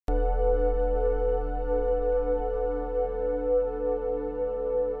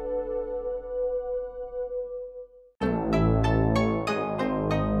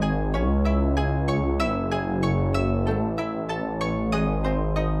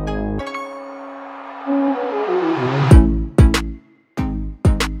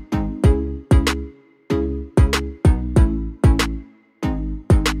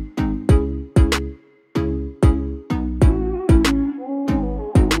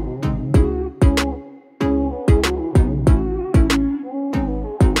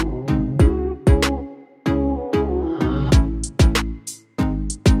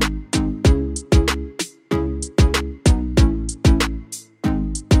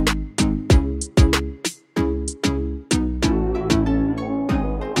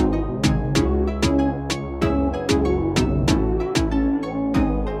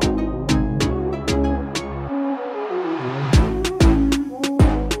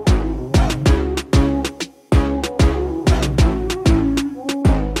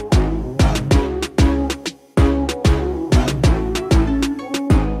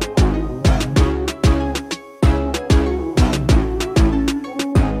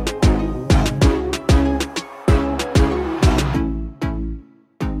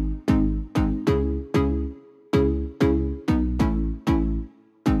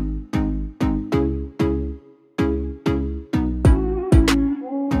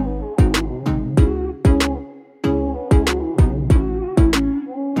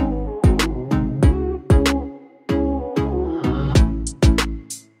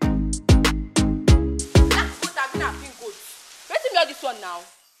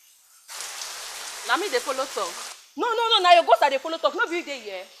Now me they follow talk. No. Now your ghost are they follow talk. No be there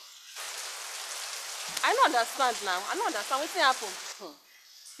here. I don't understand now. I don't understand what's happen.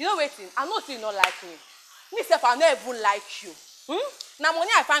 You know waiting. I know you not like me. Me self I not even like you. Now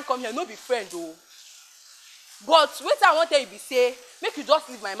money I find come here no be friend though. But wait I want you be say make you just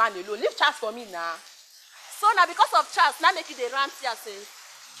leave my man alone. Leave Charles for me now. So now because of Charles now make you the rant here say.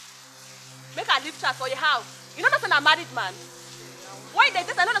 Make I leave Charles for your house. You don't know I'm a married man. Why they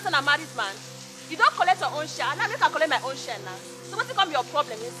just I don't know I'm a married man. You don't collect your own share. Now make I collect my own share now. So what's come your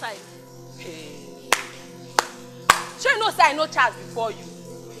problem inside? Hey. Sure you know say I know Charles before you.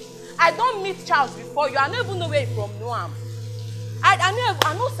 I don't meet Charles before you. I don't even know where he from Noam.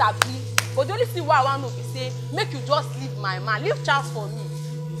 I know Sabi, but the only thing what I want to be say, make you just leave my man. Leave Charles for me.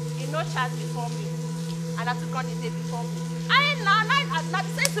 You know Charles before me. And I took on the day before me. I ain't now the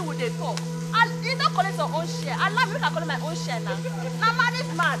same thing with the talk. You don't collect your own share. I love you can collect my own share now. Now married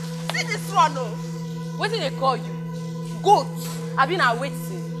man. See this one oh. What did they call you? Goat. I've been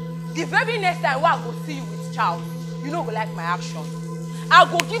waiting. The very next time I go see you with Charles, you know go like my action. I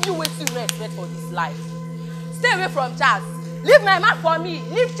go give you waiting respect for this life. Stay away from Charles. Leave my man for me.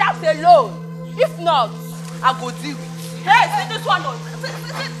 Leave Charles alone. If not, I go deal with you. Hey, see this one.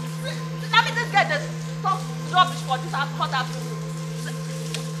 Let me just get this talk rubbish for this hot afternoon.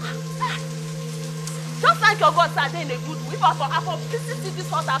 Just like your God said in a good way. If I for visit this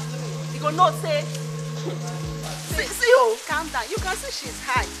hot afternoon, you go know say. See oh, calm down. You can see she's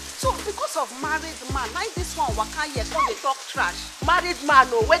high. So because of married man, like this one waka here come they talk trash. Married man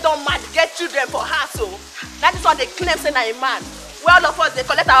oh, we don't mad get children for house oh. That is one they claim say na a man. Well all of us they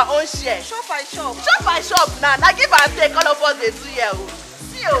collect our own share. Shop by shop. Shop by shop now. Now give and take all of us they do here oh.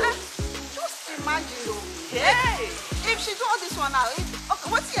 See oh. Just imagine oh. Hey. If she do all this one now, okay,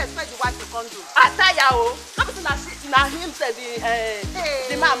 what do you expect the wife to come do? Attire oh. Not because na him say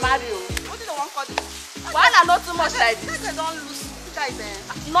the man marry oh. What do you want call this? Why not too much like this? They don't lose. Guys,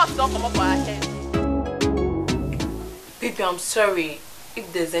 not don't come up for our head. Baby, I'm sorry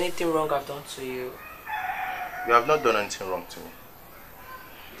if there's anything wrong I've done to you. You have not done anything wrong to me.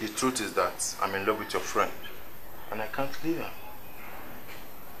 The truth is that I'm in love with your friend and I can't leave her.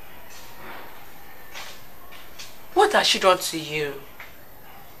 What has she done to you?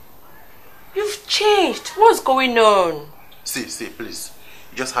 You've changed. What's going on? See, please.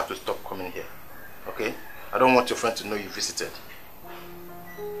 You just have to stop coming here. Okay? I don't want your friend to know you visited.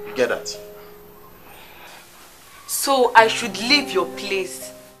 You get that? So I should leave your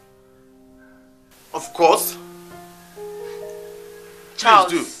place? Of course.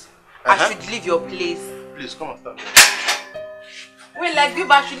 Charles, please do. I should leave your place. Please, come and start going. Wait, like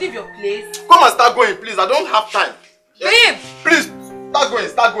babe, I should leave your place? Come and start going, please. I don't have time. Babe! Please,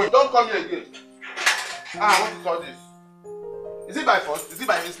 start going. Don't come here again. What is all this? Is it by force? Is it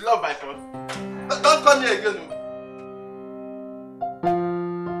by his love by force? Don't come here again.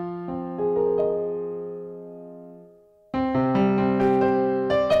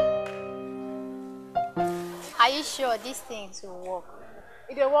 Are you sure these things will work?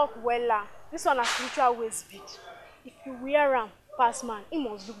 It will work well. This one has spiritual waist beat. If you wear am pass man, he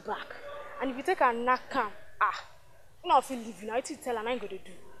must look back. And if you take a knock cam, you know if you leave, now you tell and I ain't gonna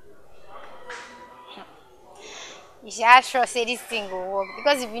do. You should have sure say this thing will work.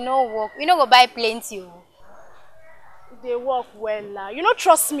 Because if you no work, we no go buy plenty. They work well. You don't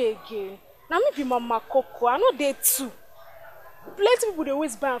trust me again. Now me be Mama Coco. I know they too. Plenty people they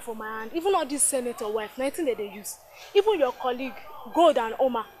always buy for my hand. Even all this senator wife, nothing that they use. Even your colleague, Gold and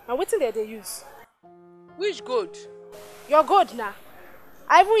Oma, now waiting that they use. Which gold? Your gold now.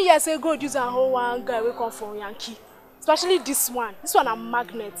 I even hear say gold use a whole one guy will come from Yankee. Especially this one. This one a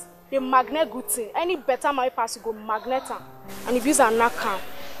magnet. A magnet good thing. Any better my pass you go magnet am. And if you use a knock cam,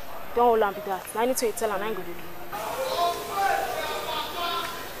 don't hold on be that. Now I need to tell and I ain't gonna do.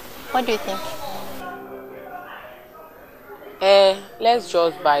 What do you think? Let's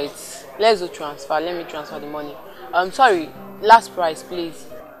just buy it. Let's do transfer. Let me transfer the money. Sorry, last price, please.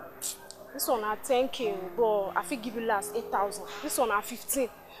 This one at 10K, but I fit give you last 8,000. This one at 15.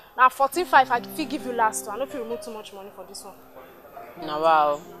 Now 14,500, I fit give you last one. I don't feel remove too much money for this one. Now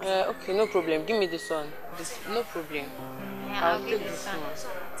wow. Okay, no problem. Give me this one. No problem. Yeah, I'll give this one.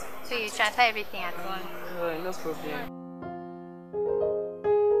 So you transfer everything at once. No problem.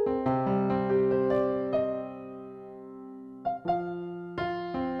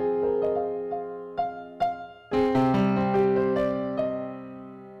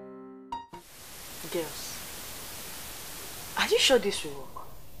 Girls, are you sure this will work?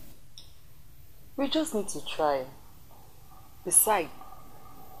 We just need to try. Besides,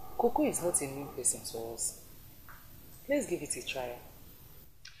 Coco is not a new person to us. Let's give it a try.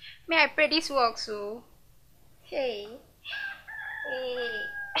 May I pray this works so? Hey.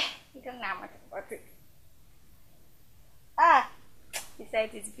 You don't know much about it.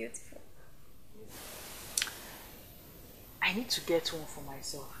 Besides, it's beautiful. I need to get one for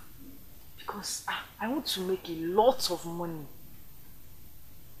myself because I want to make a lot of money.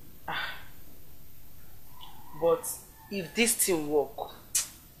 But if this thing work,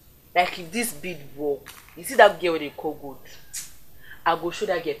 like if this bid work, you see that girl they call good, I go show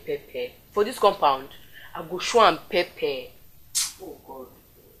that girl pepper. For this compound, I go show am pepper. Oh God.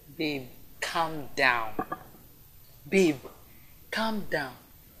 Babe, calm down. Babe, calm down.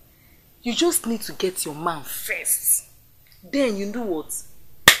 You just need to get your man first. Then you do what?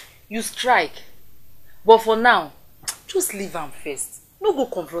 You strike. But for now, just leave him first. No go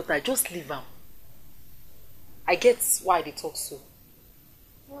confront her, just leave him. I get why they talk so.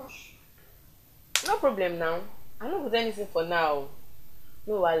 No problem now. I don't do anything for now.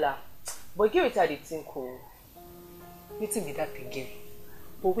 No wala. But give it a think. Nothing be that again.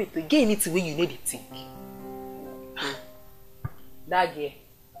 But wait, again anything when you need to think. That girl.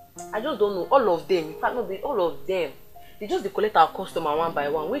 I just don't know. All of them. In fact, not be all of them. They just collect our customer one by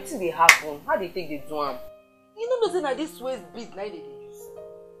one. Wait till they happen. How they take the drum? You know nothing like this ways bid now they use.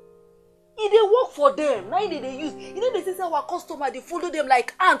 If they work for them, now they use. You know they say our customer they follow them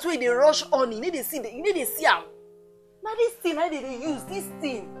like ants when they rush on. You know they see them. You know they see them. Now this thing how they use this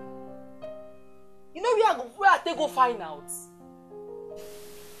thing. You know where I go find out.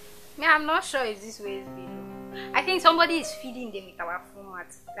 I'm not sure if this way is below. I think somebody is feeding them with our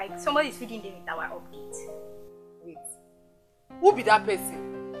format. Like somebody is feeding them with our update. Wait. Who be that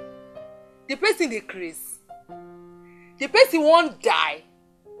person? The person they craze. The person won't die.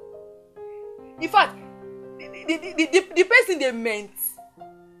 In fact, the person they meant.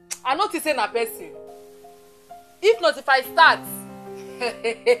 I not saying a person. If not, if I start,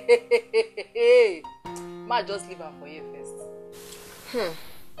 might just leave her for you first.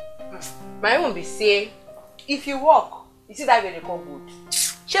 My own be say, if you walk, you see that way they call good.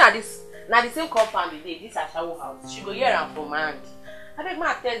 She na the same compound today. This a shower house. She go hear am from my hand. I beg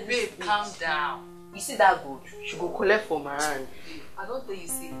my tell babe, calm down. You see that good? She go collect from my hand. I don't tell you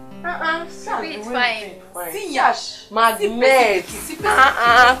see. It's fine. See yash, magnet.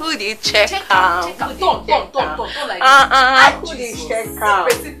 Who did check am? Don't like that. Who did check am?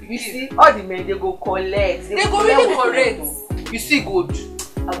 You see, all the men they go collect. They go really correct. You see good.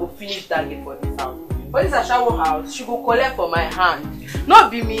 I go finish that game for this house. For this a shower house, she go collect for my hand.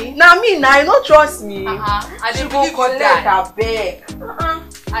 Not be me. Now me now, you don't trust me. She go collect her back.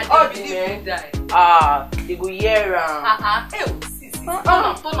 All the men they go hear am. Turn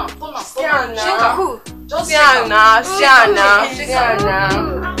am. Siana. Just Siana.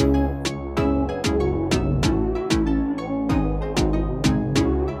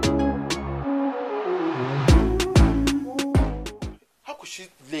 How could she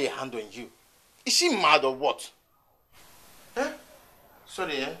lay a hand on you? Is she mad or what?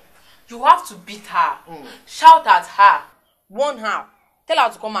 Sorry, You have to beat her, shout at her, warn her, tell her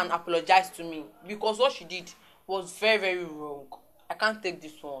to come and apologize to me because what she did was very, very wrong. I can't take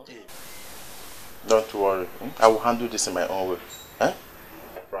this one. Don't worry. I will handle this in my own way. I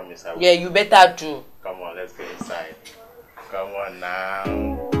promise I will. Yeah, you better do. Come on, let's go inside. Come on now. Do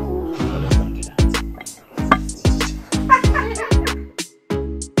that.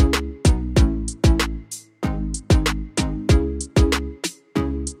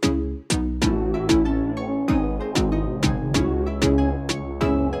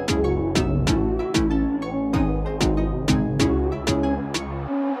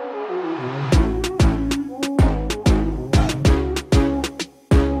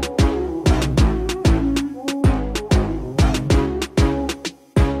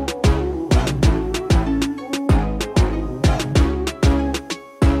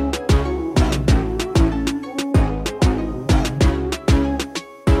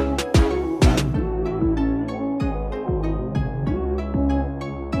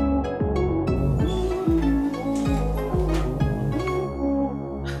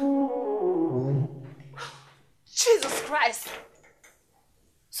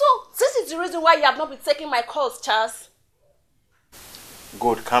 Why you have not been taking my calls, Charles?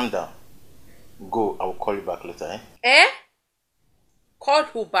 Good, calm down. Go, I will call you back later, eh? Call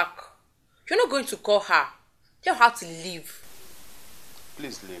who back? You're not going to call her. Tell her to leave.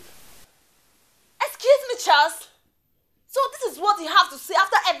 Please leave. Excuse me, Charles. So this is what you have to say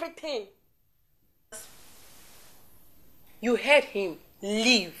after everything? You heard him.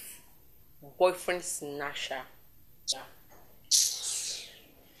 Leave. Boyfriend snatcher.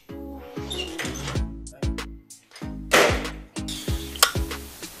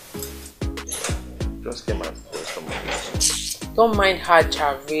 just came and said something. Don't mind her,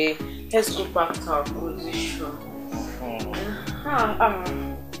 Jare. Let's go back to our position.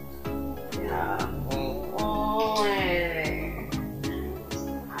 Yeah.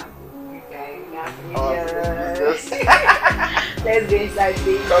 Oh, let's go inside,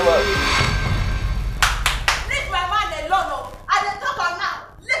 baby. Come on. Leave my man alone. I dey talk am now.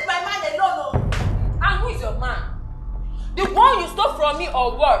 Leave my man alone. And who is your man? The one you stole from me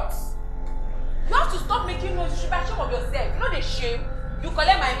or what? You have to stop making noise. You should be ashamed of yourself. You know the shame? You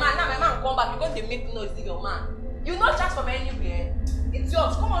collect my man, now my man come back. You're going to make noise with your man. You not charge from anywhere. It's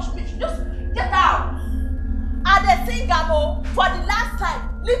yours. Come on, speak. Just get out. And the thing, Gamo, for the last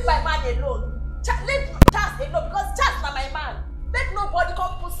time, leave my man alone. Leave Charles alone because Charles is my man. Make nobody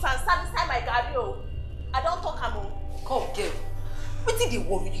come put sand inside my garden. I don't talk, Gamo. Come, girl. Wetin dey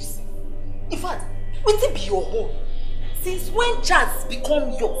worry you see? In fact, wetin be your own? Since when Charles become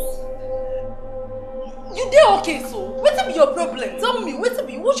yours? You dey okay so? Wetin be your problem? Tell me, wetin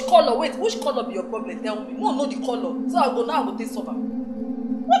be which color? Wait, which color be your problem? Tell me. More know the color. So I go take solve am.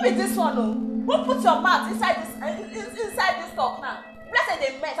 What be this one? Who put your mouth inside this talk now? Let's say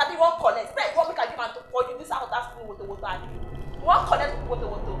they meant I be one connect. Like what make I give am to for you this out that school with one connect with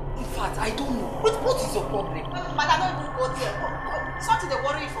water. In fact, I don't know. What is your problem? But I don't even go there. Something they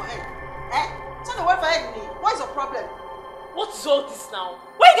worry for head. Something they worry for head. What is your problem? What is all this now?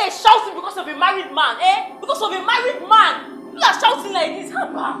 Why you guys shouting because of a married man, Because of a married man! You are shouting like this,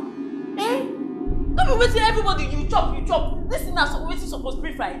 Haba! Don't be waiting everybody, you chop. Listen now, so waiting supposed to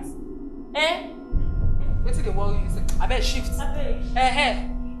be right. Wetin dey worry you say? Abeg shift.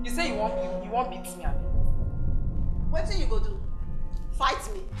 Abeg. You say you want beat me, abi? Wetin you go do? Fight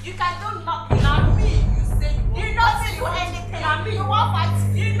me? You can do nothing. Now me, you say you want. You not say you anything. Now me. You want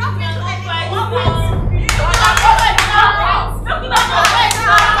fight me? You not me do anything.